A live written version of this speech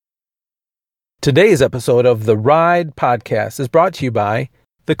Today's episode of The Ride Podcast is brought to you by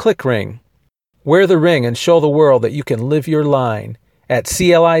The Click Ring. Wear the ring and show the world that you can live your line at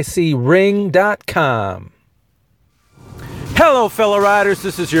CLICring.com. Hello, fellow riders.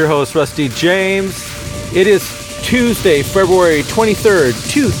 This is your host, Rusty James. It is Tuesday, February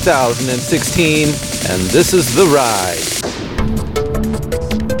 23rd, 2016, and this is The Ride.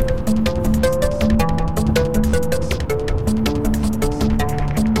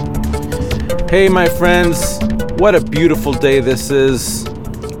 Hey, my friends, what a beautiful day this is.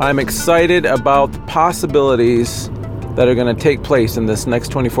 I'm excited about the possibilities that are going to take place in this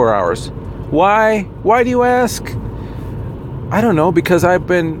next 24 hours. Why? Why do you ask? I don't know, because I've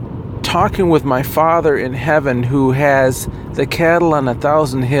been talking with my Father in heaven who has the cattle on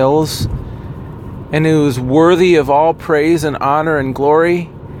 1,000 hills and who is worthy of all praise and honor and glory.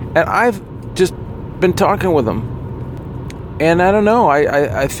 And I've just been talking with him. And I don't know,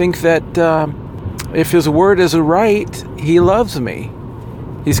 I think that if his word is right, he loves me.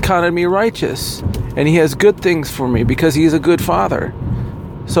 He's counted me righteous. And he has good things for me because he's a good father.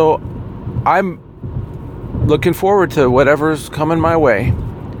 So I'm looking forward to whatever's coming my way.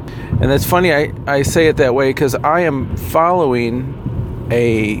 And it's funny I say it that way because I am following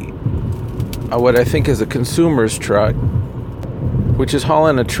what I think is a consumer's truck, which is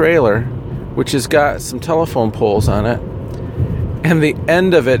hauling a trailer, which has got some telephone poles on it. And the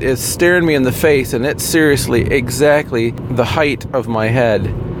end of it is staring me in the face, and it's seriously exactly the height of my head.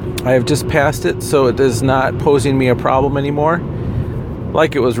 I have just passed it, so it is not posing me a problem anymore.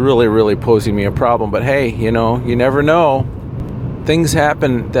 Like it was really, really posing me a problem. But hey, you never know. Things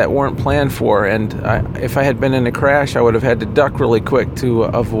happen that weren't planned for, and if I had been in a crash, I would have had to duck really quick to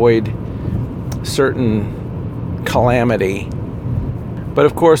avoid certain calamity. But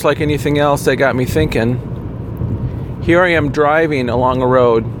of course, like anything else, that got me thinking. Here I am driving along a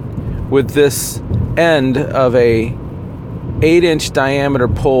road with this end of a 8-inch diameter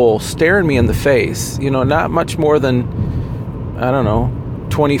pole staring me in the face. Not much more than,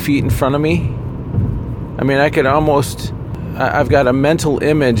 20 feet in front of me. I mean, I've got a mental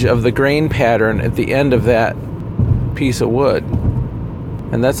image of the grain pattern at the end of that piece of wood.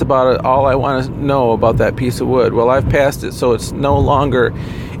 And that's about all I want to know about that piece of wood. Well, I've passed it, so it's no longer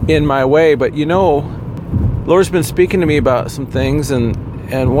in my way. But Lord's been speaking to me about some things, and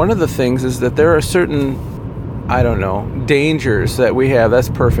one of the things is that there are certain, dangers that we have. That's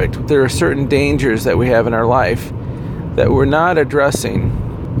perfect. There are certain dangers that we have in our life that we're not addressing,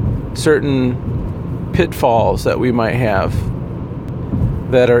 certain pitfalls that we might have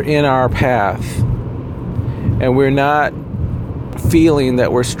that are in our path, and we're not feeling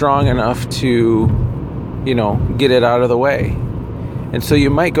that we're strong enough to, get it out of the way. And so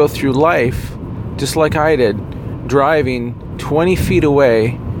you might go through life just like I did, driving 20 feet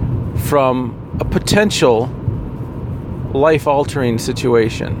away from a potential life-altering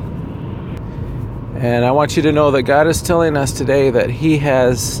situation. And I want you to know that God is telling us today that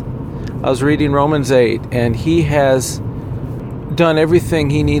I was reading Romans 8, and He has done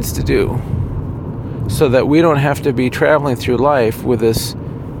everything He needs to do so that we don't have to be traveling through life with this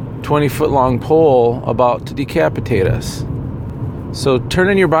 20-foot-long pole about to decapitate us. So turn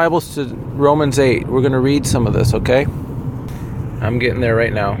in your Bibles to Romans 8. We're going to read some of this, okay? I'm getting there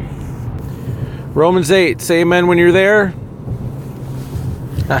right now. Romans 8. Say amen when you're there.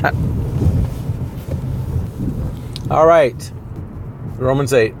 All right.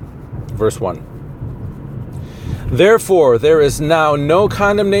 Romans 8, verse 1. Therefore, there is now no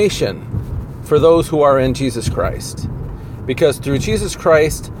condemnation for those who are in Jesus Christ. Because through Jesus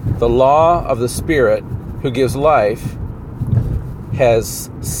Christ, the law of the Spirit who gives life has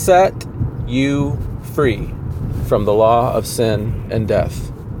set you free from the law of sin and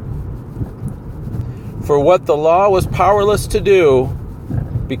death. For what the law was powerless to do,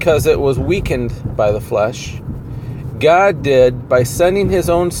 because it was weakened by the flesh, God did by sending His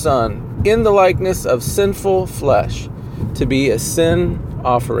own Son in the likeness of sinful flesh to be a sin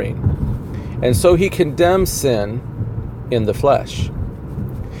offering. And so He condemned sin in the flesh,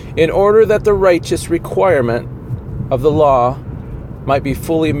 in order that the righteous requirement of the law might be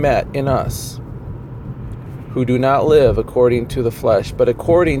fully met in us, who do not live according to the flesh, but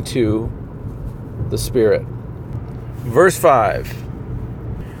according to the Spirit. Verse 5.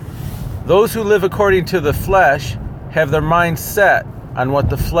 Those who live according to the flesh have their mind set on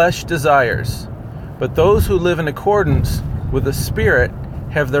what the flesh desires, but those who live in accordance with the Spirit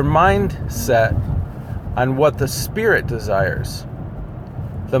have their mind set on what the Spirit desires.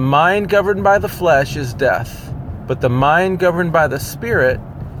 The mind governed by the flesh is death, but the mind governed by the Spirit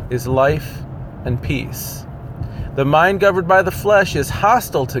is life and peace. The mind governed by the flesh is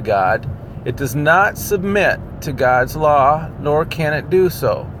hostile to God It does not submit to God's law, nor can it do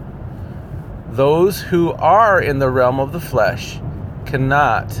so. Those who are in the realm of the flesh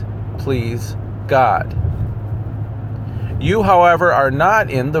cannot please God. You, however, are not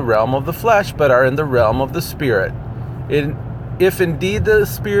in the realm of the flesh, but are in the realm of the Spirit, if indeed the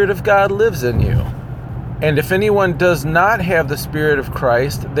Spirit of God lives in you. And if anyone does not have the Spirit of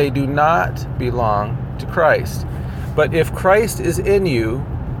Christ, they do not belong to Christ. But if Christ is in you,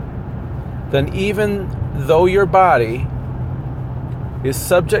 then even though your body is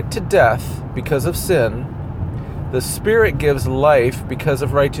subject to death because of sin, the Spirit gives life because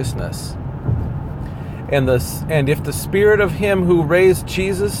of righteousness. And if the Spirit of him who raised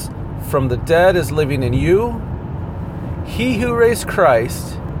Jesus from the dead is living in you, he who raised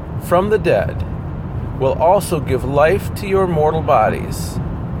Christ from the dead will also give life to your mortal bodies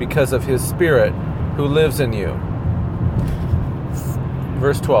because of his Spirit who lives in you.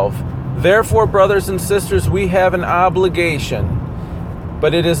 Verse 12. Therefore, brothers and sisters, we have an obligation,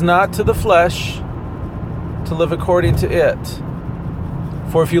 but it is not to the flesh to live according to it.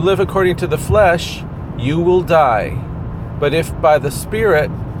 For if you live according to the flesh, you will die. But if by the Spirit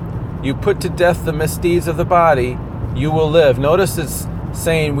you put to death the misdeeds of the body, you will live. Notice it's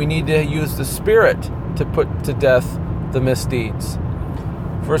saying we need to use the Spirit to put to death the misdeeds.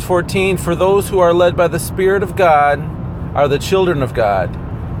 Verse 14, for those who are led by the Spirit of God are the children of God.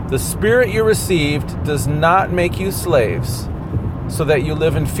 The Spirit you received does not make you slaves, so that you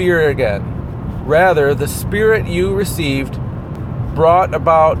live in fear again. Rather, the Spirit you received brought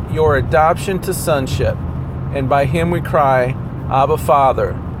about your adoption to sonship, and by him we cry, Abba,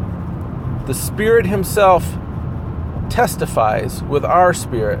 Father. The Spirit himself testifies with our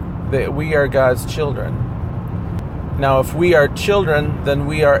spirit that we are God's children. Now, if we are children, then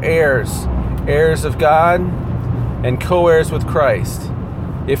we are heirs, heirs of God and co-heirs with Christ,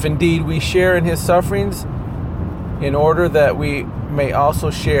 if indeed we share in his sufferings, in order that we may also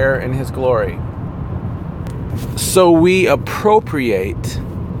share in his glory. So we appropriate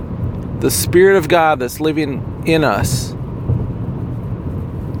the Spirit of God that's living in us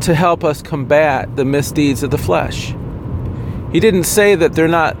to help us combat the misdeeds of the flesh. He didn't say that they're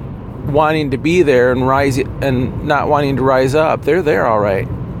not wanting to be there and not wanting to rise up. They're there all right.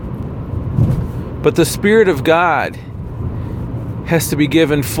 But the Spirit of God has to be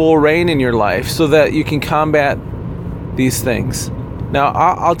given full reign in your life so that you can combat these things. Now,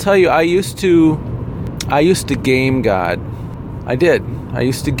 I'll tell you, I used to game God. I did. I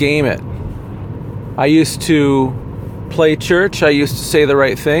used to game it. I used to play church. I used to say the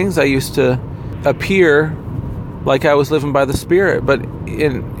right things. I used to appear like I was living by the Spirit. But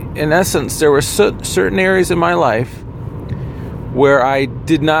in essence, there were certain areas in my life where I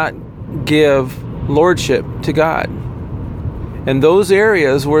did not give lordship to God. And those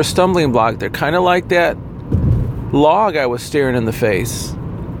areas were a stumbling block. They're kind of like that log I was staring in the face.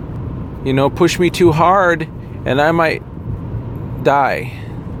 You know, push me too hard and I might die.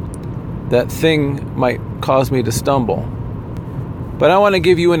 That thing might cause me to stumble. But I want to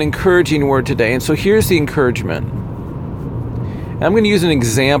give you an encouraging word today. And so here's the encouragement. And I'm going to use an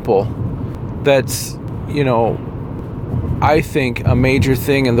example that's, I think a major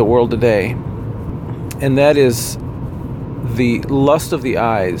thing in the world today. And that is the lust of the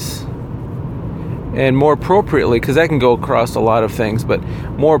eyes. And more appropriately, because that can go across a lot of things, but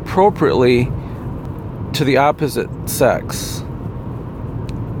more appropriately to the opposite sex.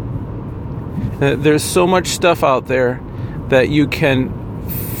 There's so much stuff out there that you can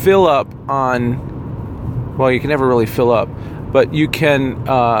fill up on, well, you can never really fill up, but you can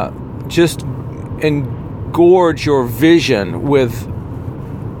just engorge your vision with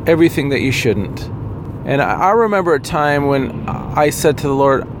everything that you shouldn't. And I remember a time when I said to the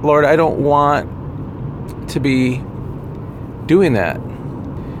Lord, I don't want to be doing that.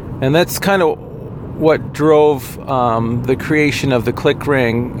 And that's kind of what drove the creation of the Click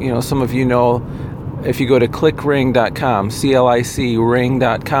Ring. Some of you know, if you go to clickring.com, CLIC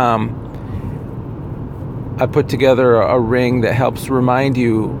ring.com, I put together a ring that helps remind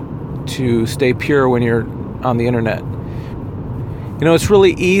you to stay pure when you're on the internet. It's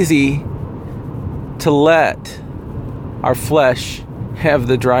really easy to let our flesh have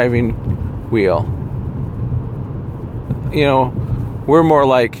the driving wheel. We're more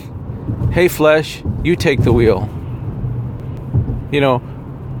like, hey, flesh, you take the wheel.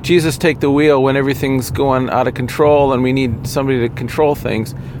 Jesus take the wheel when everything's going out of control and we need somebody to control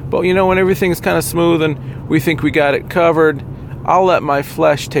things. But when everything's kind of smooth and we think we got it covered, I'll let my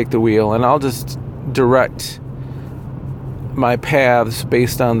flesh take the wheel and I'll just direct my paths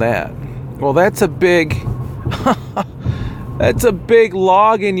based on that. Well, that's a big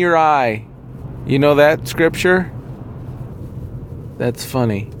log in your eye. You know that scripture? That's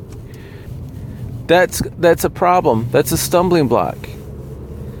funny. That's a problem. That's a stumbling block.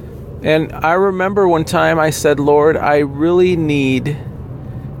 And I remember one time I said, Lord, I really need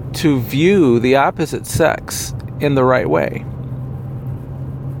to view the opposite sex in the right way.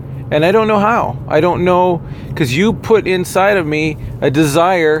 And I don't know how. I don't know, because you put inside of me a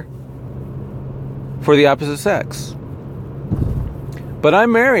desire for the opposite sex. But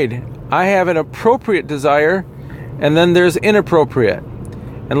I'm married. I have an appropriate desire, and then there's inappropriate.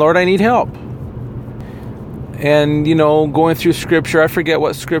 And Lord, I need help. And, going through scripture, I forget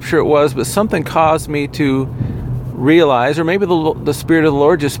what scripture it was, but something caused me to realize, or maybe the Spirit of the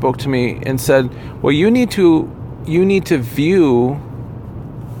Lord just spoke to me and said, well, you need to view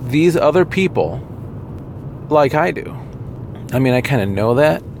these other people like I do. I mean, I kind of know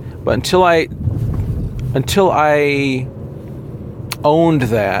that, but until I owned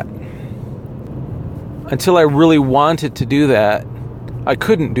that, until I really wanted to do that, I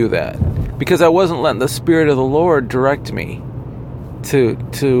couldn't do that because I wasn't letting the Spirit of the Lord direct me to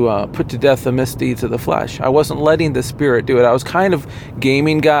put to death the misdeeds of the flesh. I wasn't letting the Spirit do it. I was kind of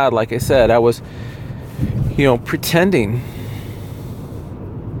gaming God, like I said. I was, pretending.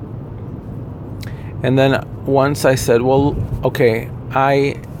 And then once I said, well, okay,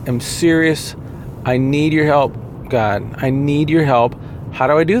 I am serious. I need your help, God. I need your help. How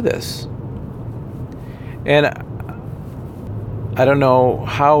do I do this? And I don't know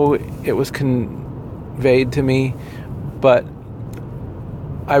how it was conveyed to me, but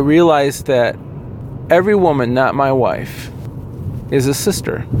I realized that every woman, not my wife, is a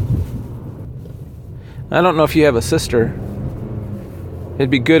sister. I don't know if you have a sister. It'd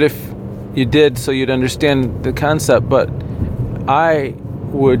be good if you did, so you'd understand the concept, but I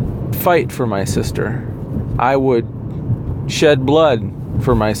would fight for my sister. I would shed blood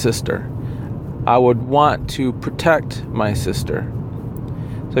for my sister. I would want to protect my sister.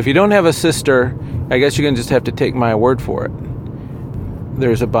 So if you don't have a sister, I guess you're going to just have to take my word for it.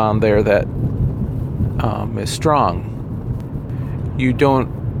 There's a bond there that is strong. You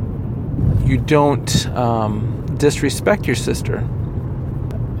don't disrespect your sister.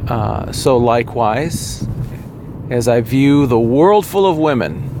 So likewise, as I view the world full of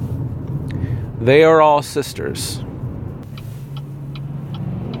women, they are all sisters.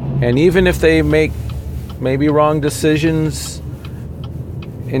 And even if they make maybe wrong decisions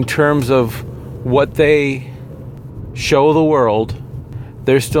in terms of what they show the world,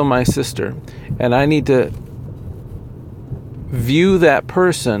 they're still my sister. And I need to view that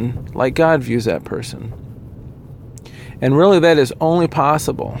person like God views that person. And really that is only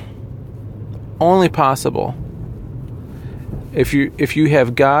possible if you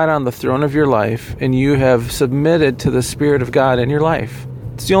have God on the throne of your life and you have submitted to the Spirit of God in your life.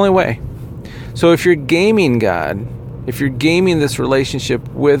 It's the only way. So if you're gaming God, if you're gaming this relationship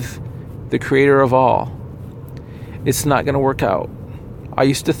with the Creator of all, it's not going to work out. I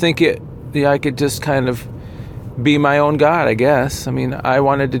used to think I could just kind of be my own God, I guess. I mean, I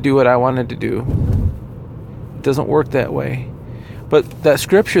wanted to do what I wanted to do. It doesn't work that way. But that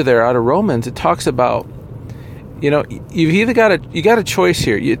scripture there out of Romans, it talks about, you got a choice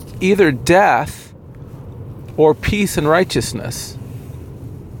here. Either death or peace and righteousness.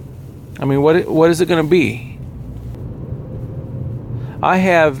 I mean, what is it going to be? I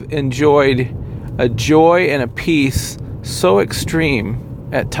have enjoyed a joy and a peace so extreme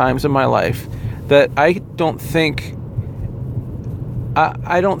at times in my life that I don't think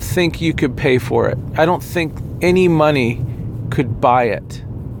you could pay for it. I don't think any money could buy it.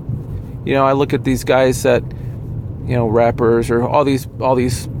 I look at these guys that, rappers or all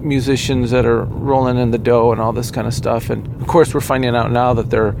these musicians that are rolling in the dough and all this kind of stuff. And of course, we're finding out now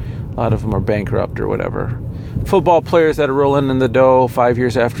that a lot of them are bankrupt or whatever. Football players that are rolling in the dough 5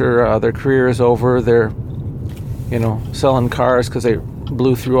 years after their career is over, they're, selling cars because they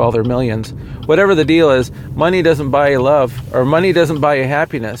blew through all their millions. Whatever the deal is, money doesn't buy you love, or money doesn't buy you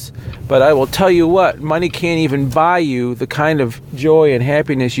happiness. But I will tell you what, money can't even buy you the kind of joy and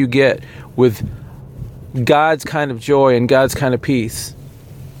happiness you get with God's kind of joy and God's kind of peace.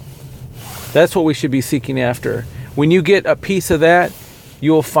 That's what we should be seeking after. When you get a piece of that,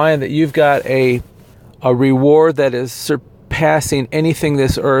 you will find that you've got a reward that is surpassing anything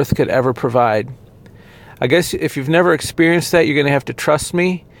this earth could ever provide. I guess if you've never experienced that, you're going to have to trust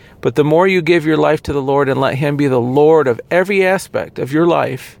me. But the more you give your life to the Lord and let Him be the Lord of every aspect of your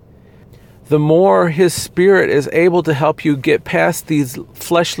life, the more His Spirit is able to help you get past these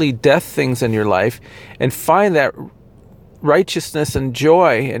fleshly death things in your life and find that righteousness and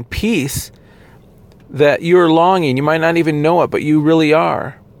joy and peace that you're longing. You might not even know it, but you really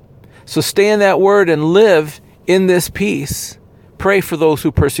are. So stay in that word and live in this peace. Pray for those who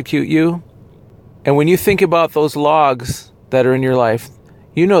persecute you. And when you think about those logs that are in your life,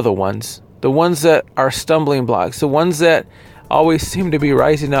 you know the ones that are stumbling blocks, the ones that always seem to be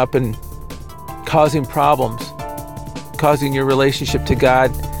rising up and causing problems, causing your relationship to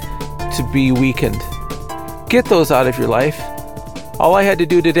God to be weakened. Get those out of your life. All I had to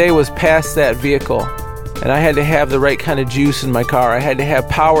do today was pass that vehicle, and I had to have the right kind of juice in my car. I had to have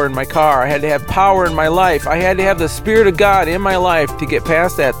power in my car. I had to have power in my life. I had to have the Spirit of God in my life to get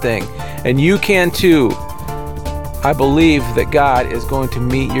past that thing. And you can too. I believe that God is going to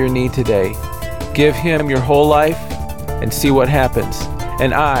meet your need today. Give Him your whole life and see what happens.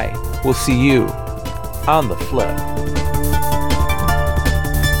 And I will see you on the flip.